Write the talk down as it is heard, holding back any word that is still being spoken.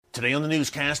Today on the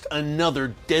newscast,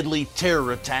 another deadly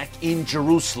terror attack in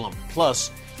Jerusalem. Plus,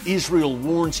 Israel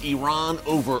warns Iran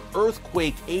over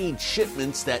earthquake aid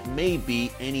shipments that may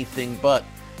be anything but.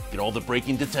 Get all the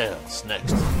breaking details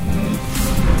next.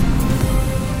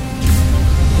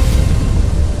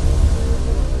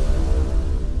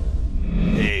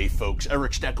 Hey folks,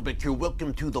 Eric Stakelbeck here.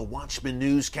 Welcome to the Watchman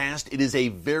Newscast. It is a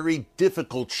very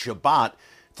difficult Shabbat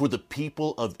for the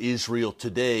people of Israel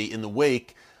today in the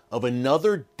wake of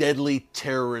another deadly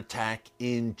terror attack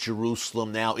in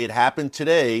Jerusalem. Now, it happened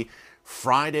today,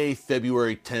 Friday,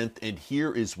 February 10th, and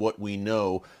here is what we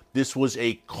know. This was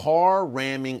a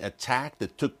car-ramming attack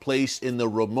that took place in the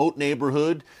remote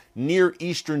neighborhood near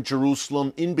eastern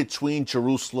Jerusalem, in between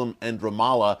Jerusalem and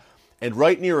Ramallah, and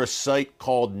right near a site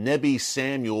called Nebi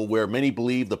Samuel, where many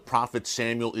believe the prophet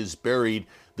Samuel is buried,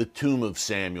 the tomb of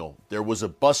Samuel. There was a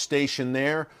bus station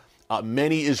there.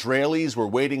 Many Israelis were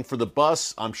waiting for the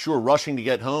bus, I'm sure rushing to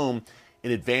get home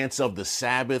in advance of the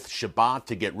Sabbath, Shabbat,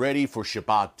 to get ready for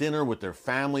Shabbat dinner with their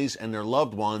families and their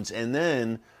loved ones. And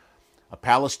then a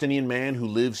Palestinian man who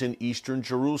lives in eastern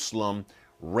Jerusalem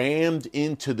rammed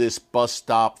into this bus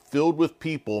stop filled with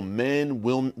people, men,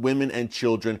 women, and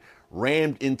children,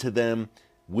 rammed into them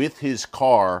with his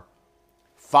car.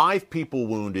 5 people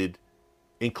wounded,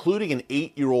 including an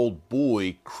 8-year-old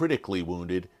boy critically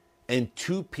wounded, and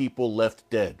 2 people left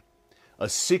dead. A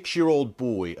 6-year-old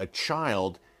boy, a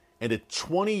child, and a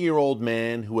 20-year-old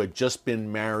man who had just been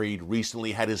married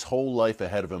recently, had his whole life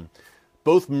ahead of him.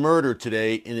 Both murdered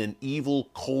today in an evil,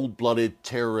 cold-blooded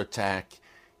terror attack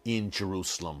in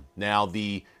Jerusalem. Now,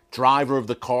 the driver of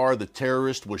the car, the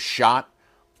terrorist, was shot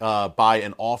by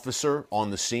an officer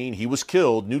on the scene. He was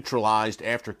killed, neutralized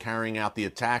after carrying out the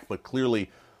attack, but clearly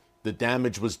the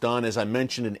damage was done. As I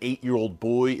mentioned, an 8-year-old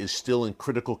boy is still in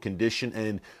critical condition,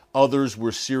 and others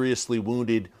were seriously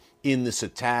wounded in this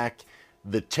attack.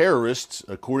 The terrorists,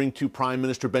 according to Prime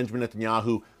Minister Benjamin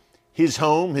Netanyahu, his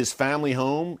home, his family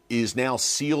home, is now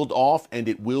sealed off and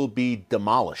it will be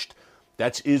demolished.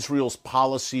 That's Israel's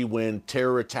policy when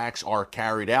terror attacks are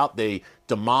carried out. They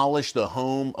demolish the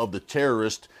home of the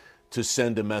terrorist to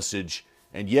send a message.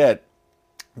 And yet,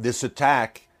 this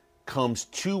attack comes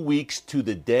 2 weeks to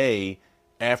the day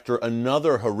after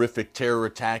another horrific terror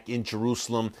attack in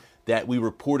Jerusalem that we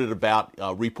reported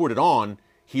on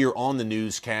here on the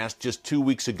newscast just 2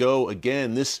 weeks ago.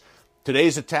 Again,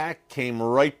 today's attack came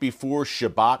right before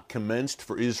Shabbat commenced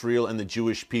for Israel and the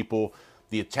Jewish people.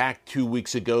 The attack 2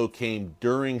 weeks ago came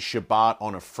during Shabbat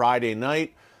on a Friday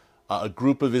night. A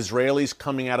group of Israelis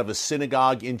coming out of a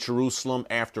synagogue in Jerusalem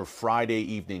after Friday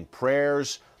evening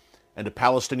prayers, and a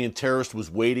Palestinian terrorist was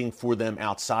waiting for them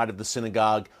outside of the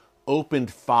synagogue,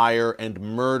 opened fire and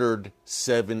murdered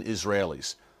 7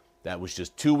 Israelis. That was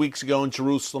just 2 weeks ago in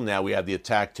Jerusalem. Now we have the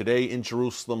attack today in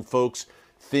Jerusalem, folks.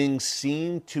 Things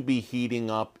seem to be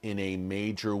heating up in a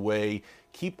major way.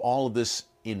 Keep all of this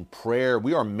in prayer.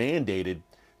 We are mandated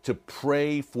to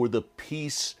pray for the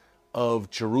peace of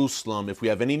Jerusalem. If we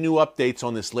have any new updates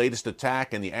on this latest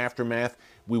attack and the aftermath,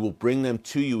 we will bring them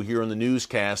to you here on the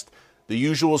newscast. The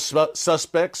usual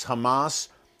suspects, Hamas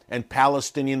and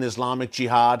Palestinian Islamic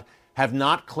Jihad, have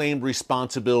not claimed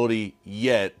responsibility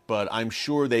yet, but I'm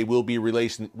sure they will be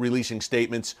releasing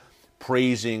statements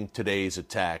praising today's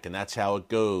attack, and that's how it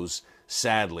goes,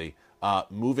 sadly.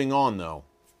 Moving on, though,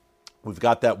 we've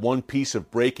got that one piece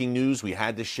of breaking news we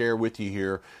had to share with you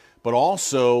here, but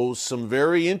also some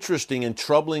very interesting and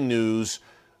troubling news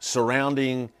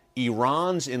surrounding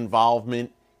Iran's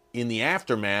involvement in the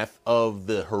aftermath of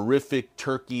the horrific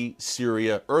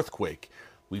Turkey-Syria earthquake.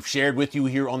 We've shared with you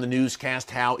here on the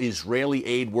newscast how Israeli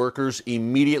aid workers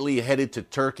immediately headed to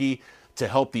Turkey to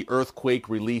help the earthquake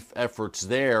relief efforts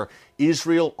there.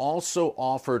 Israel also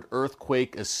offered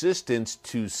earthquake assistance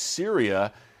to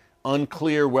Syria.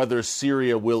 Unclear whether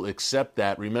Syria will accept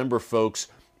that. Remember, folks,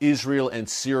 Israel and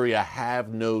Syria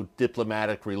have no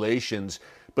diplomatic relations.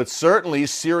 But certainly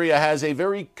Syria has a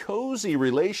very cozy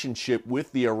relationship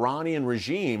with the Iranian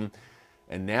regime.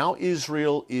 And now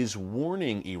Israel is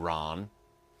warning Iran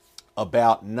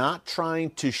about not trying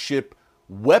to ship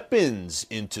weapons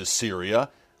into Syria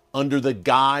under the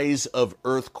guise of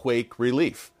earthquake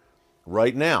relief.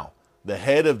 Right now, the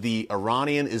head of the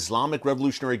Iranian Islamic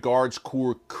Revolutionary Guards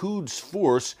Corps Quds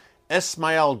Force,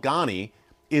 Esmail Ghani,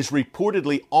 is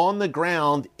reportedly on the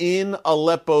ground in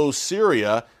Aleppo,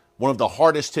 Syria, one of the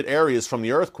hardest hit areas from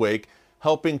the earthquake,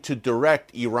 helping to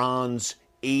direct Iran's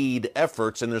aid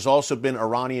efforts. And there's also been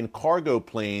Iranian cargo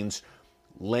planes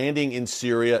landing in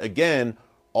Syria, again,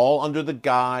 all under the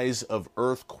guise of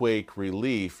earthquake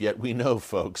relief. Yet we know,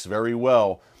 folks, very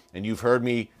well, and you've heard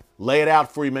me lay it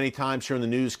out for you many times here in the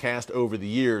newscast over the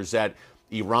years, that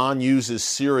Iran uses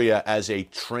Syria as a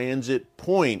transit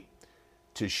point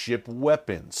to ship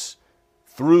weapons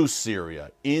through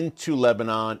Syria into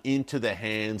Lebanon, into the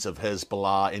hands of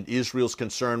Hezbollah. And Israel's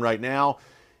concern right now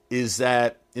is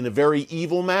that in a very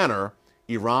evil manner,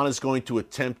 Iran is going to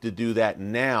attempt to do that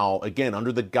now, again,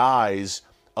 under the guise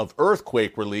of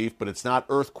earthquake relief, but it's not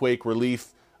earthquake relief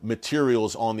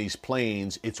materials on these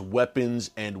planes, it's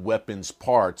weapons and weapons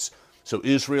parts. So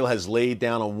Israel has laid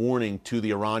down a warning to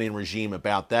the Iranian regime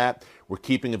about that. We're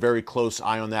keeping a very close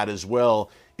eye on that as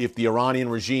well. If the Iranian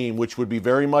regime, which would be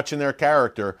very much in their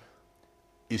character,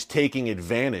 is taking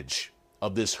advantage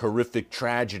of this horrific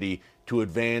tragedy to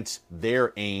advance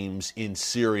their aims in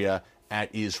Syria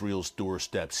at Israel's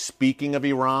doorstep. Speaking of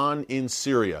Iran in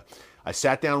Syria, I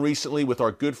sat down recently with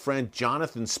our good friend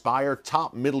Jonathan Spire,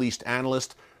 top Middle East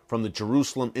analyst from the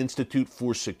Jerusalem Institute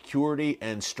for Security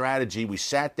and Strategy. We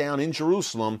sat down in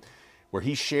Jerusalem where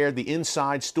he shared the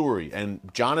inside story. And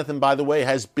Jonathan, by the way,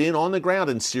 has been on the ground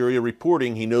in Syria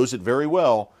reporting. He knows it very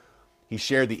well. He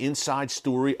shared the inside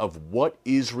story of what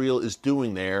Israel is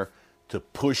doing there to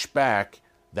push back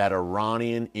that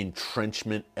Iranian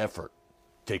entrenchment effort.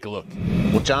 Take a look.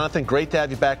 Well, Jonathan, great to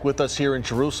have you back with us here in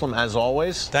Jerusalem, as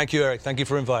always. Thank you, Eric. Thank you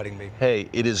for inviting me. Hey,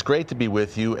 it is great to be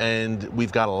with you, and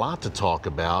we've got a lot to talk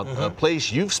about. A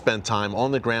place you've spent time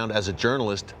on the ground as a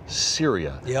journalist,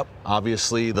 Syria. Yep.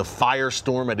 Obviously, the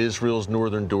firestorm at Israel's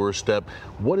northern doorstep.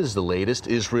 What is the latest?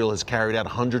 Israel has carried out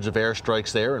hundreds of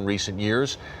airstrikes there in recent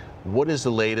years. What is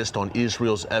the latest on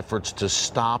Israel's efforts to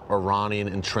stop Iranian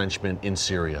entrenchment in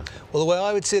Syria? Well, the way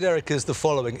I would see it, Eric, is the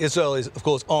following. Israel is, of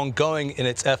course, ongoing in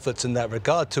its efforts in that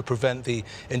regard to prevent the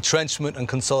entrenchment and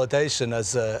consolidation,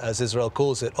 as Israel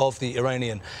calls it, of the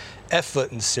Iranian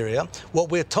effort in Syria. What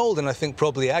we're told, and I think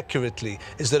probably accurately,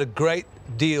 is that a great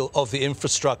deal of the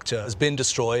infrastructure has been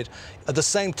destroyed. At the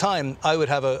same time, I would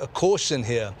have a caution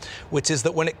here, which is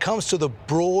that when it comes to the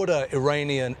broader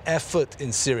Iranian effort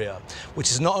in Syria,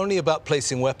 which is not only about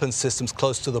placing weapons systems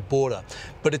close to the border,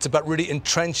 but it's about really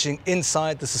entrenching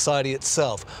inside the society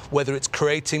itself, whether it's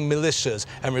creating militias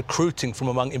and recruiting from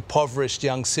among impoverished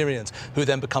young Syrians who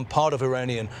then become part of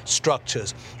Iranian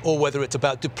structures, or whether it's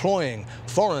about deploying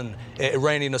foreign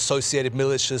Iranian-associated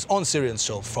militias on Syrian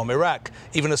soil from Iraq,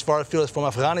 even as far afield as from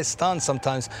Afghanistan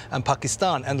sometimes, and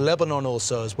Pakistan, and Lebanon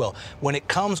also as well. When it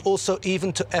comes also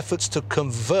even to efforts to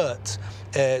convert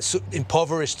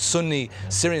impoverished Sunni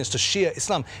Syrians to Shia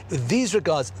Islam, in these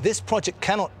regards, this project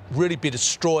cannot really be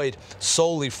destroyed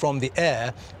solely from the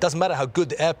air. Doesn't matter how good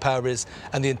the air power is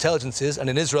and the intelligence is, and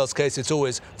in Israel's case it's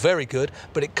always very good,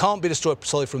 but it can't be destroyed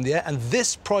solely from the air. And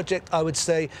this project, I would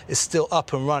say, is still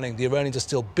up and running. The Iranians are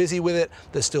still busy with it,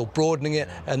 they're still broadening it,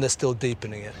 and they're still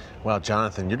deepening it. Well,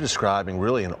 Jonathan, you're describing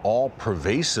really an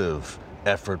all-pervasive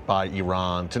effort by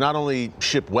Iran to not only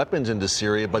ship weapons into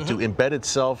Syria, but to embed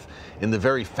itself in the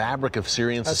very fabric of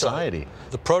Syrian society.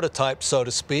 Right. The prototype, so to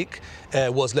speak,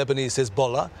 was Lebanese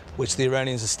Hezbollah, which the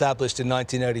Iranians established in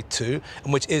 1982,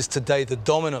 and which is today the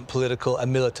dominant political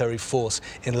and military force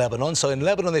in Lebanon. So in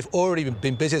Lebanon, they've already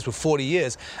been busy for 40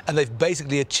 years, and they've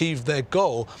basically achieved their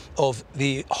goal of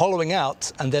the hollowing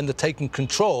out and then the taking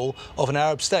control of an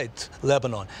Arab state,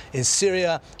 Lebanon. In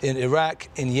Syria, in Iraq,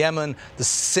 in Yemen, the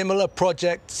similar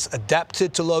projects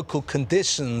adapted to local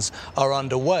conditions are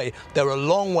underway. They're a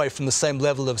long way from the same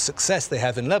level of success they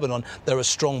have in Lebanon. There are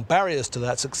strong barriers to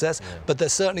that success, but they're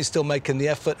certainly still making the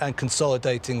effort and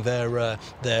consolidating their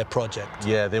project.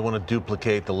 Yeah, they want to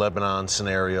duplicate the Lebanon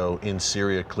scenario in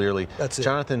Syria, clearly. That's it.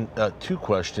 Jonathan, two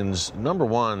questions. Number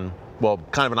one, well,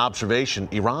 kind of an observation,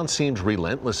 Iran seems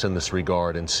relentless in this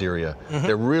regard in Syria.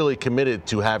 They're really committed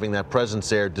to having that presence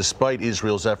there despite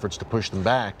Israel's efforts to push them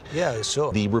back. Yeah,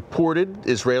 sure. The reported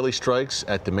Israeli strikes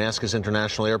at Damascus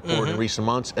International Airport in recent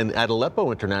months and at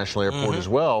Aleppo International Airport as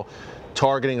well,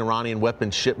 targeting Iranian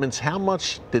weapons shipments. How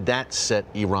much did that set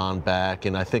Iran back?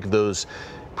 And I think of those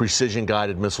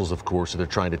precision-guided missiles, of course, that they're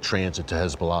trying to transit to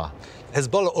Hezbollah.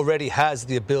 Hezbollah already has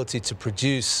the ability to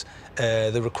produce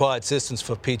the required systems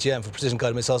for PGM, for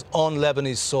precision-guided missiles, on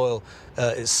Lebanese soil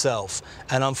itself.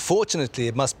 And unfortunately,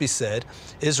 it must be said,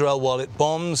 Israel, while it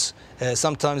bombs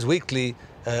sometimes weekly,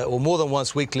 or more than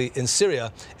once weekly in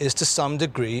Syria, is to some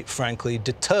degree, frankly,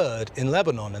 deterred in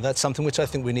Lebanon. And that's something which I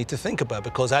think we need to think about,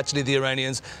 because actually the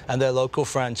Iranians and their local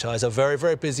franchise are very,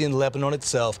 very busy in Lebanon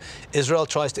itself. Israel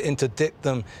tries to interdict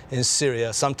them in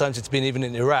Syria. Sometimes it's been even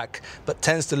in Iraq, but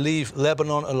tends to leave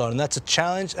Lebanon alone. And that's a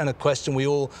challenge and a question we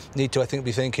all need to, I think,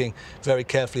 be thinking very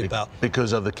carefully about.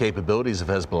 Because of the capabilities of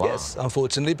Hezbollah. Yes,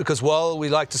 unfortunately, because while we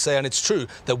like to say, and it's true,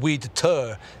 that we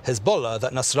deter Hezbollah,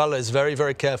 that Nasrallah is very,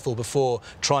 very careful before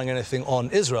trying anything on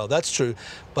Israel. That's true.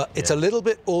 But it's a little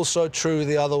bit also true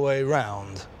the other way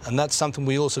around. And that's something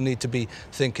we also need to be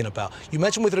thinking about. You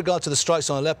mentioned with regard to the strikes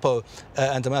on Aleppo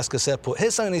and Damascus airport,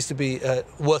 here's something that needs to be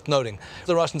worth noting.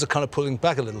 The Russians are kind of pulling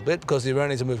back a little bit because the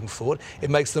Iranians are moving forward. It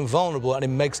makes them vulnerable, and it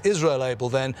makes Israel able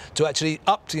then to actually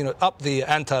up the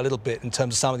ante a little bit in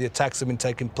terms of some of the attacks that have been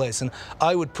taking place. And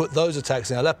I would put those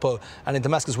attacks in Aleppo and in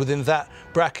Damascus within that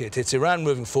bracket. It's Iran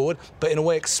moving forward, but in a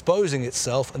way exposing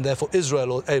itself, and therefore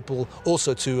Israel able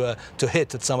also to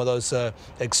hit at some of those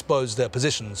exposed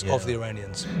positions of the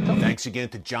Iranians. Thanks again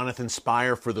to Jonathan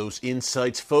Spire for those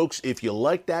insights. Folks, if you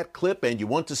like that clip and you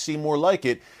want to see more like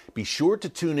it, be sure to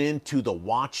tune in to the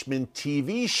Watchman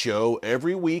TV show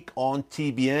every week on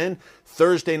TBN,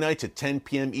 Thursday nights at 10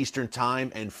 p.m. Eastern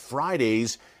Time and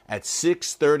Fridays at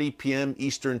 6:30 p.m.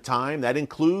 Eastern Time. That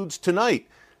includes tonight,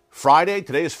 Friday.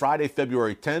 Today is Friday,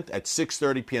 February 10th at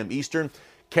 6:30 p.m. Eastern.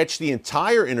 Catch the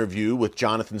entire interview with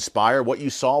Jonathan Spire. What you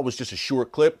saw was just a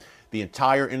short clip. The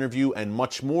entire interview and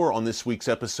much more on this week's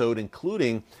episode,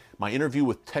 including my interview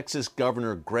with Texas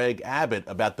Governor Greg Abbott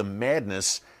about the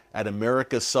madness at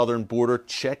America's southern border.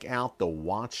 Check out the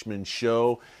Watchman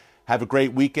show. Have a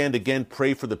great weekend. Again,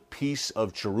 pray for the peace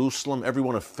of Jerusalem.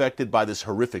 Everyone affected by this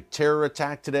horrific terror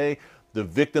attack today. The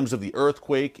victims of the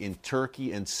earthquake in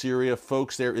Turkey and Syria.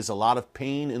 Folks, there is a lot of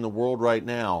pain in the world right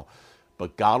now,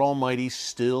 but God Almighty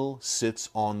still sits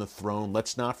on the throne.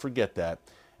 Let's not forget that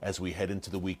as we head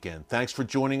into the weekend. Thanks for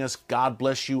joining us. God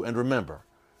bless you. And remember,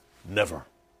 never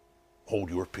hold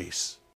your peace.